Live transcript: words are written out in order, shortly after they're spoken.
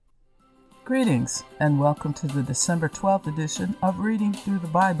Greetings and welcome to the December 12th edition of Reading Through the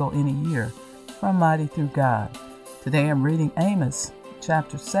Bible in a Year from Mighty Through God. Today I'm reading Amos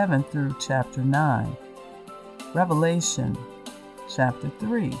chapter 7 through chapter 9, Revelation chapter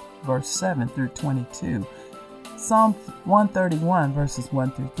 3 verse 7 through 22, Psalm 131 verses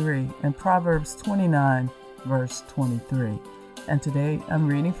 1 through 3, and Proverbs 29 verse 23. And today I'm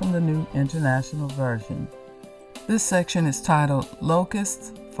reading from the New International Version. This section is titled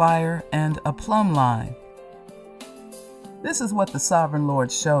Locusts, Fire, and a Plumb Line. This is what the Sovereign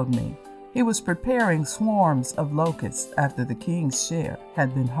Lord showed me. He was preparing swarms of locusts after the king's share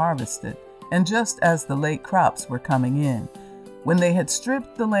had been harvested, and just as the late crops were coming in. When they had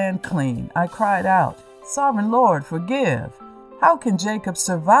stripped the land clean, I cried out, "Sovereign Lord, forgive! How can Jacob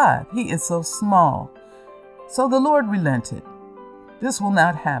survive? He is so small." So the Lord relented. "This will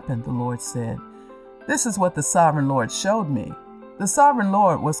not happen," the Lord said. This is what the Sovereign Lord showed me. The Sovereign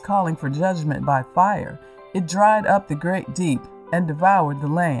Lord was calling for judgment by fire. It dried up the great deep and devoured the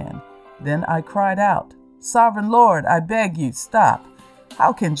land. Then I cried out, "Sovereign Lord, I beg you, stop.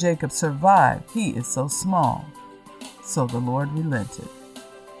 How can Jacob survive? He is so small." So the Lord relented.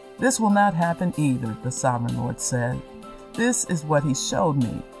 "This will not happen either," the Sovereign Lord said. This is what he showed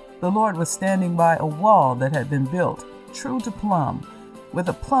me. The Lord was standing by a wall that had been built, true to plumb, with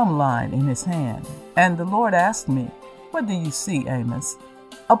a plumb line in his hand. And the Lord asked me, "What do you see, Amos?"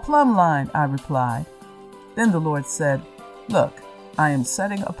 "A plumb line," I replied. Then the Lord said, "Look, I am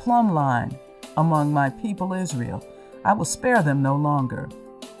setting a plumb line among my people Israel. I will spare them no longer.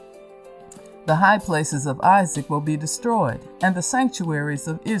 The high places of Isaac will be destroyed, and the sanctuaries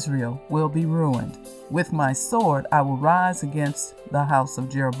of Israel will be ruined. With my sword I will rise against the house of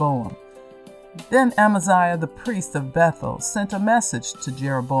Jeroboam." Then Amaziah the priest of Bethel sent a message to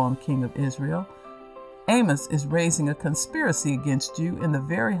Jeroboam king of Israel. "Amos is raising a conspiracy against you in the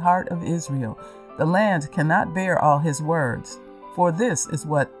very heart of Israel. The land cannot bear all his words. For this is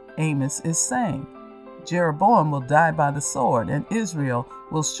what Amos is saying. Jeroboam will die by the sword, and Israel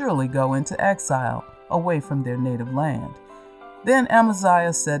will surely go into exile away from their native land." Then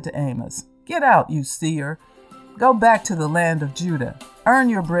Amaziah said to Amos, "Get out, you seer. Go back to the land of Judah. Earn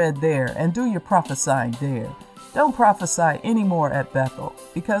your bread there and do your prophesying there. Don't prophesy any more at Bethel,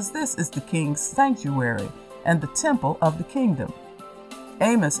 because this is the king's sanctuary and the temple of the kingdom."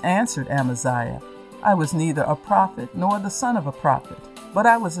 Amos answered Amaziah, "I was neither a prophet nor the son of a prophet, but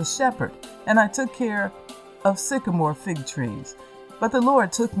I was a shepherd, and I took care of sycamore fig trees. But the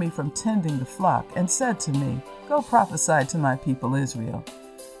Lord took me from tending the flock and said to me, 'Go prophesy to my people Israel.'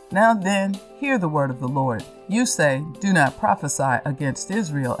 Now then, hear the word of the Lord. You say, 'Do not prophesy against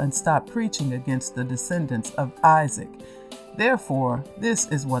Israel and stop preaching against the descendants of Isaac.' Therefore, this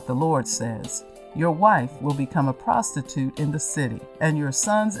is what the Lord says. Your wife will become a prostitute in the city, and your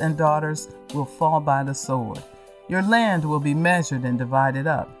sons and daughters will fall by the sword. Your land will be measured and divided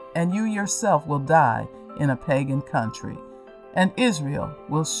up, and you yourself will die in a pagan country. And Israel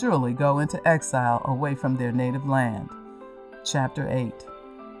will surely go into exile away from their native land." Chapter 8.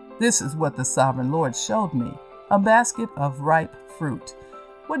 This is what the Sovereign Lord showed me, a basket of ripe fruit.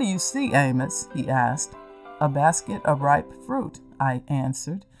 "What do you see, Amos?" he asked. "A basket of ripe fruit," I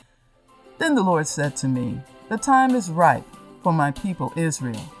answered. Then the Lord said to me, "The time is ripe for my people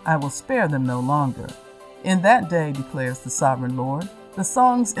Israel. I will spare them no longer. In that day, declares the Sovereign Lord, the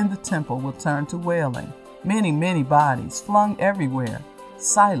songs in the temple will turn to wailing, many, many bodies flung everywhere.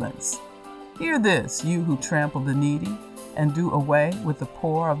 Silence. Hear this, you who trample the needy and do away with the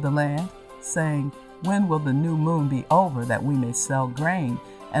poor of the land, saying, 'When will the new moon be over that we may sell grain,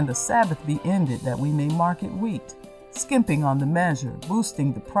 and the Sabbath be ended that we may market wheat?' Skimping on the measure,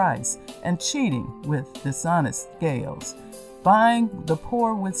 boosting the price, and cheating with dishonest scales, buying the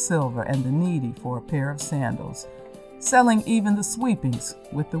poor with silver and the needy for a pair of sandals, selling even the sweepings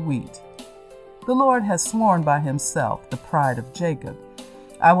with the wheat. The Lord has sworn by himself, the pride of Jacob,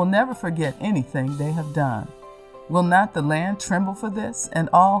 I will never forget anything they have done. Will not the land tremble for this, and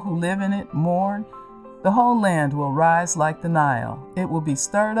all who live in it mourn? The whole land will rise like the Nile. It will be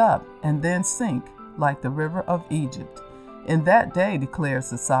stirred up and then sink like the river of Egypt. In that day, declares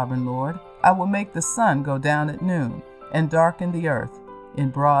the Sovereign Lord, I will make the sun go down at noon and darken the earth in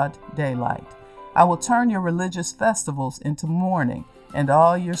broad daylight. I will turn your religious festivals into mourning and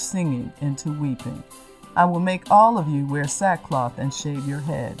all your singing into weeping. I will make all of you wear sackcloth and shave your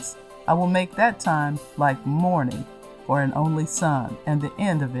heads. I will make that time like mourning for an only son, and the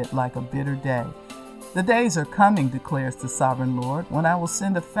end of it like a bitter day. The days are coming, declares the Sovereign Lord, when I will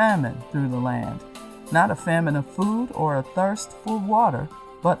send a famine through the land, not a famine of food or a thirst for water,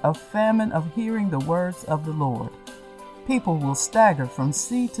 but a famine of hearing the words of the Lord. People will stagger from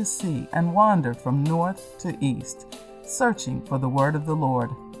sea to sea and wander from north to east, searching for the word of the Lord,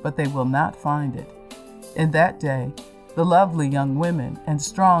 but they will not find it. In that day, the lovely young women and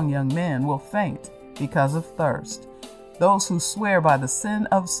strong young men will faint because of thirst. Those who swear by the sin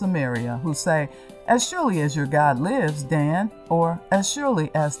of Samaria, who say, "As surely as your God lives, Dan," or "As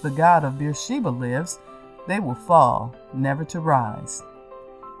surely as the God of Beersheba lives," they will fall, never to rise.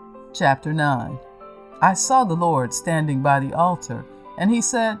 Chapter 9. I saw the Lord standing by the altar, and he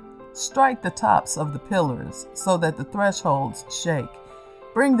said, "Strike the tops of the pillars, so that the thresholds shake.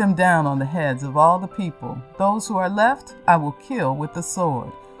 Bring them down on the heads of all the people. Those who are left I will kill with the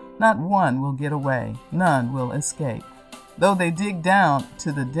sword. Not one will get away, none will escape. Though they dig down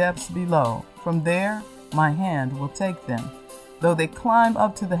to the depths below, from there my hand will take them. Though they climb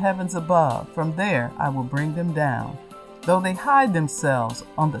up to the heavens above, from there I will bring them down. Though they hide themselves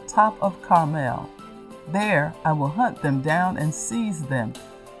on the top of Carmel, there I will hunt them down and seize them.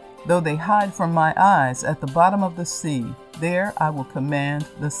 Though they hide from my eyes at the bottom of the sea, there I will command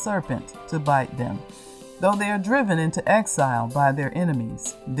the serpent to bite them. Though they are driven into exile by their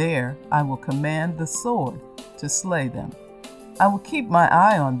enemies, there I will command the sword to slay them. I will keep my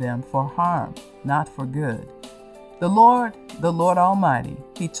eye on them for harm, not for good. The Lord Almighty,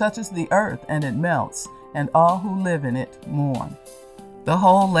 he touches the earth and it melts, and all who live in it mourn. The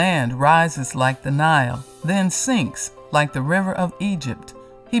whole land rises like the Nile, then sinks like the river of Egypt.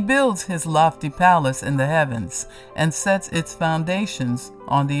 He builds his lofty palace in the heavens and sets its foundations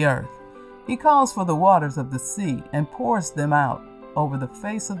on the earth. He calls for the waters of the sea and pours them out over the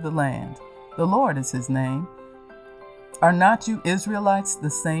face of the land. The Lord is his name. Are not you Israelites the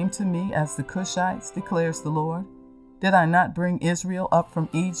same to me as the Cushites, declares the Lord? Did I not bring Israel up from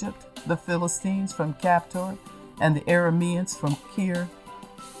Egypt, the Philistines from Captor, and the Arameans from Kir?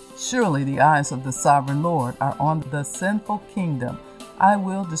 Surely the eyes of the sovereign Lord are on the sinful kingdom. I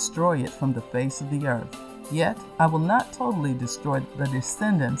will destroy it from the face of the earth. Yet I will not totally destroy the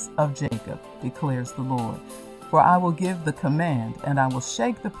descendants of Jacob, declares the Lord. For I will give the command, and I will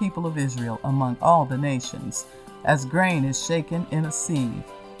shake the people of Israel among all the nations, as grain is shaken in a sieve,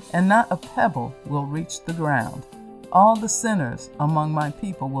 and not a pebble will reach the ground. All the sinners among my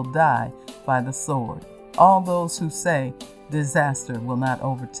people will die by the sword. All those who say, "Disaster will not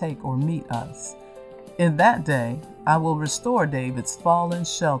overtake or meet us." In that day I will restore David's fallen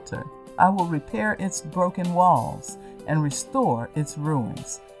shelter. I will repair its broken walls and restore its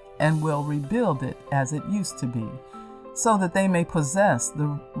ruins, and will rebuild it as it used to be, so that they may possess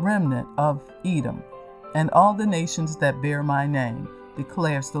the remnant of Edom and all the nations that bear my name,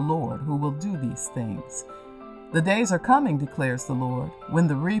 declares the Lord, who will do these things. The days are coming, declares the Lord, when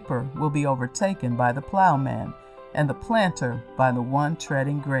the reaper will be overtaken by the plowman, and the planter by the one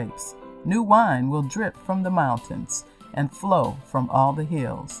treading grapes. New wine will drip from the mountains and flow from all the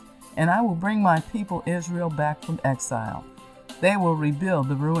hills. And I will bring my people Israel back from exile. They will rebuild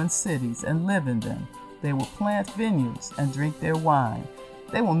the ruined cities and live in them. They will plant vineyards and drink their wine.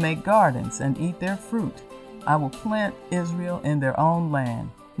 They will make gardens and eat their fruit. I will plant Israel in their own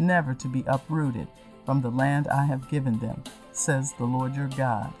land, never to be uprooted from the land I have given them, says the Lord your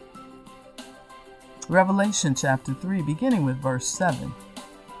God. Revelation chapter 3, beginning with verse 7.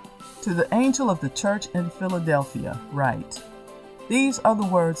 To the angel of the church in Philadelphia write, These are the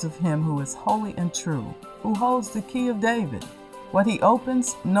words of him who is holy and true, who holds the key of David. What he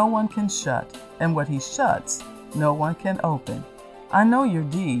opens, no one can shut, and what he shuts, no one can open. I know your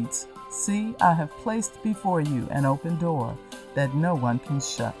deeds. See, I have placed before you an open door that no one can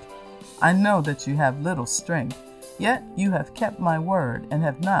shut. I know that you have little strength, yet you have kept my word and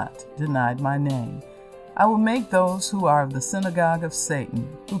have not denied my name. I will make those who are of the synagogue of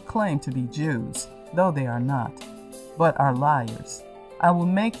Satan, who claim to be Jews, though they are not, but are liars. I will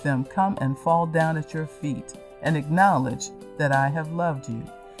make them come and fall down at your feet and acknowledge that I have loved you.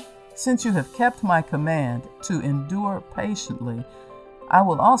 Since you have kept my command to endure patiently, I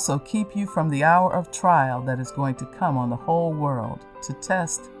will also keep you from the hour of trial that is going to come on the whole world to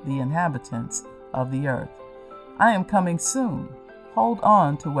test the inhabitants of the earth. I am coming soon. Hold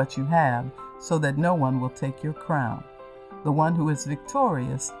on to what you have, so that no one will take your crown. The one who is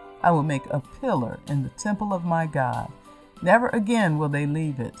victorious, I will make a pillar in the temple of my God. Never again will they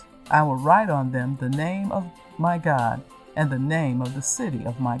leave it. I will write on them the name of my God and the name of the city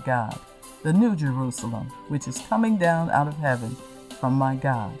of my God, the New Jerusalem, which is coming down out of heaven from my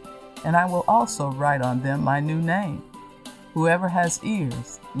God. And I will also write on them my new name. Whoever has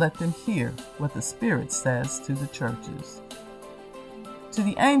ears, let them hear what the Spirit says to the churches. To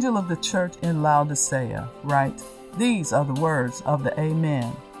the angel of the church in Laodicea write, These are the words of the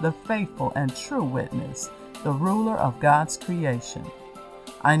Amen, the faithful and true witness, the ruler of God's creation.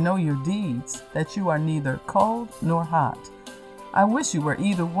 I know your deeds, that you are neither cold nor hot. I wish you were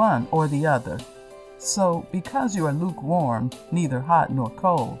either one or the other. So, because you are lukewarm, neither hot nor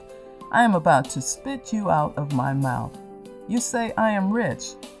cold, I am about to spit you out of my mouth. You say, I am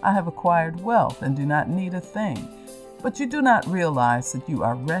rich, I have acquired wealth and do not need a thing. But you do not realize that you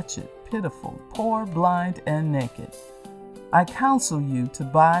are wretched, pitiful, poor, blind, and naked. I counsel you to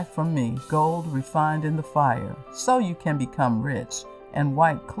buy from me gold refined in the fire, so you can become rich, and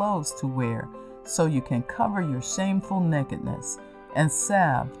white clothes to wear, so you can cover your shameful nakedness, and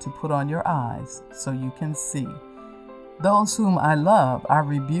salve to put on your eyes, so you can see. Those whom I love I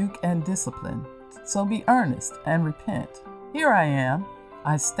rebuke and discipline, so be earnest and repent. Here I am.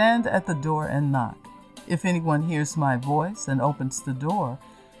 I stand at the door and knock. If anyone hears my voice and opens the door,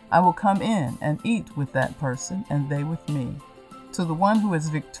 I will come in and eat with that person and they with me. To the one who is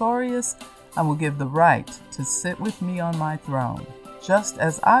victorious, I will give the right to sit with me on my throne, just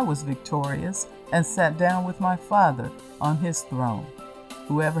as I was victorious and sat down with my Father on his throne.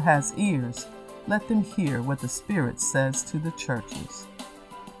 Whoever has ears, let them hear what the Spirit says to the churches.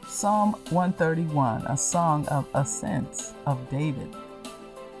 Psalm 131, a song of ascents of David.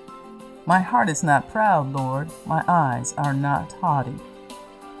 My heart is not proud, Lord, my eyes are not haughty.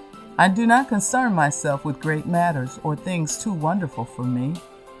 I do not concern myself with great matters or things too wonderful for me,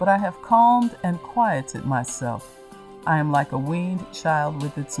 but I have calmed and quieted myself. I am like a weaned child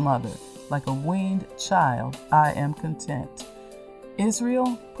with its mother. Like a weaned child, I am content.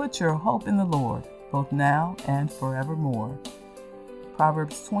 Israel, put your hope in the Lord, both now and forevermore.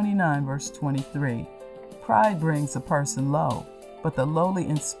 Proverbs 29, verse 23. Pride brings a person low, but the lowly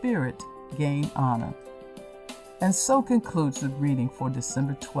in spirit gain honor. And so concludes the reading for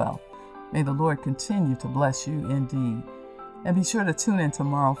December 12th. May the Lord continue to bless you indeed. And be sure to tune in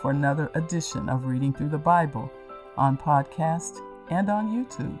tomorrow for another edition of Reading Through the Bible on podcast and on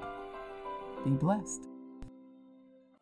YouTube. Be blessed.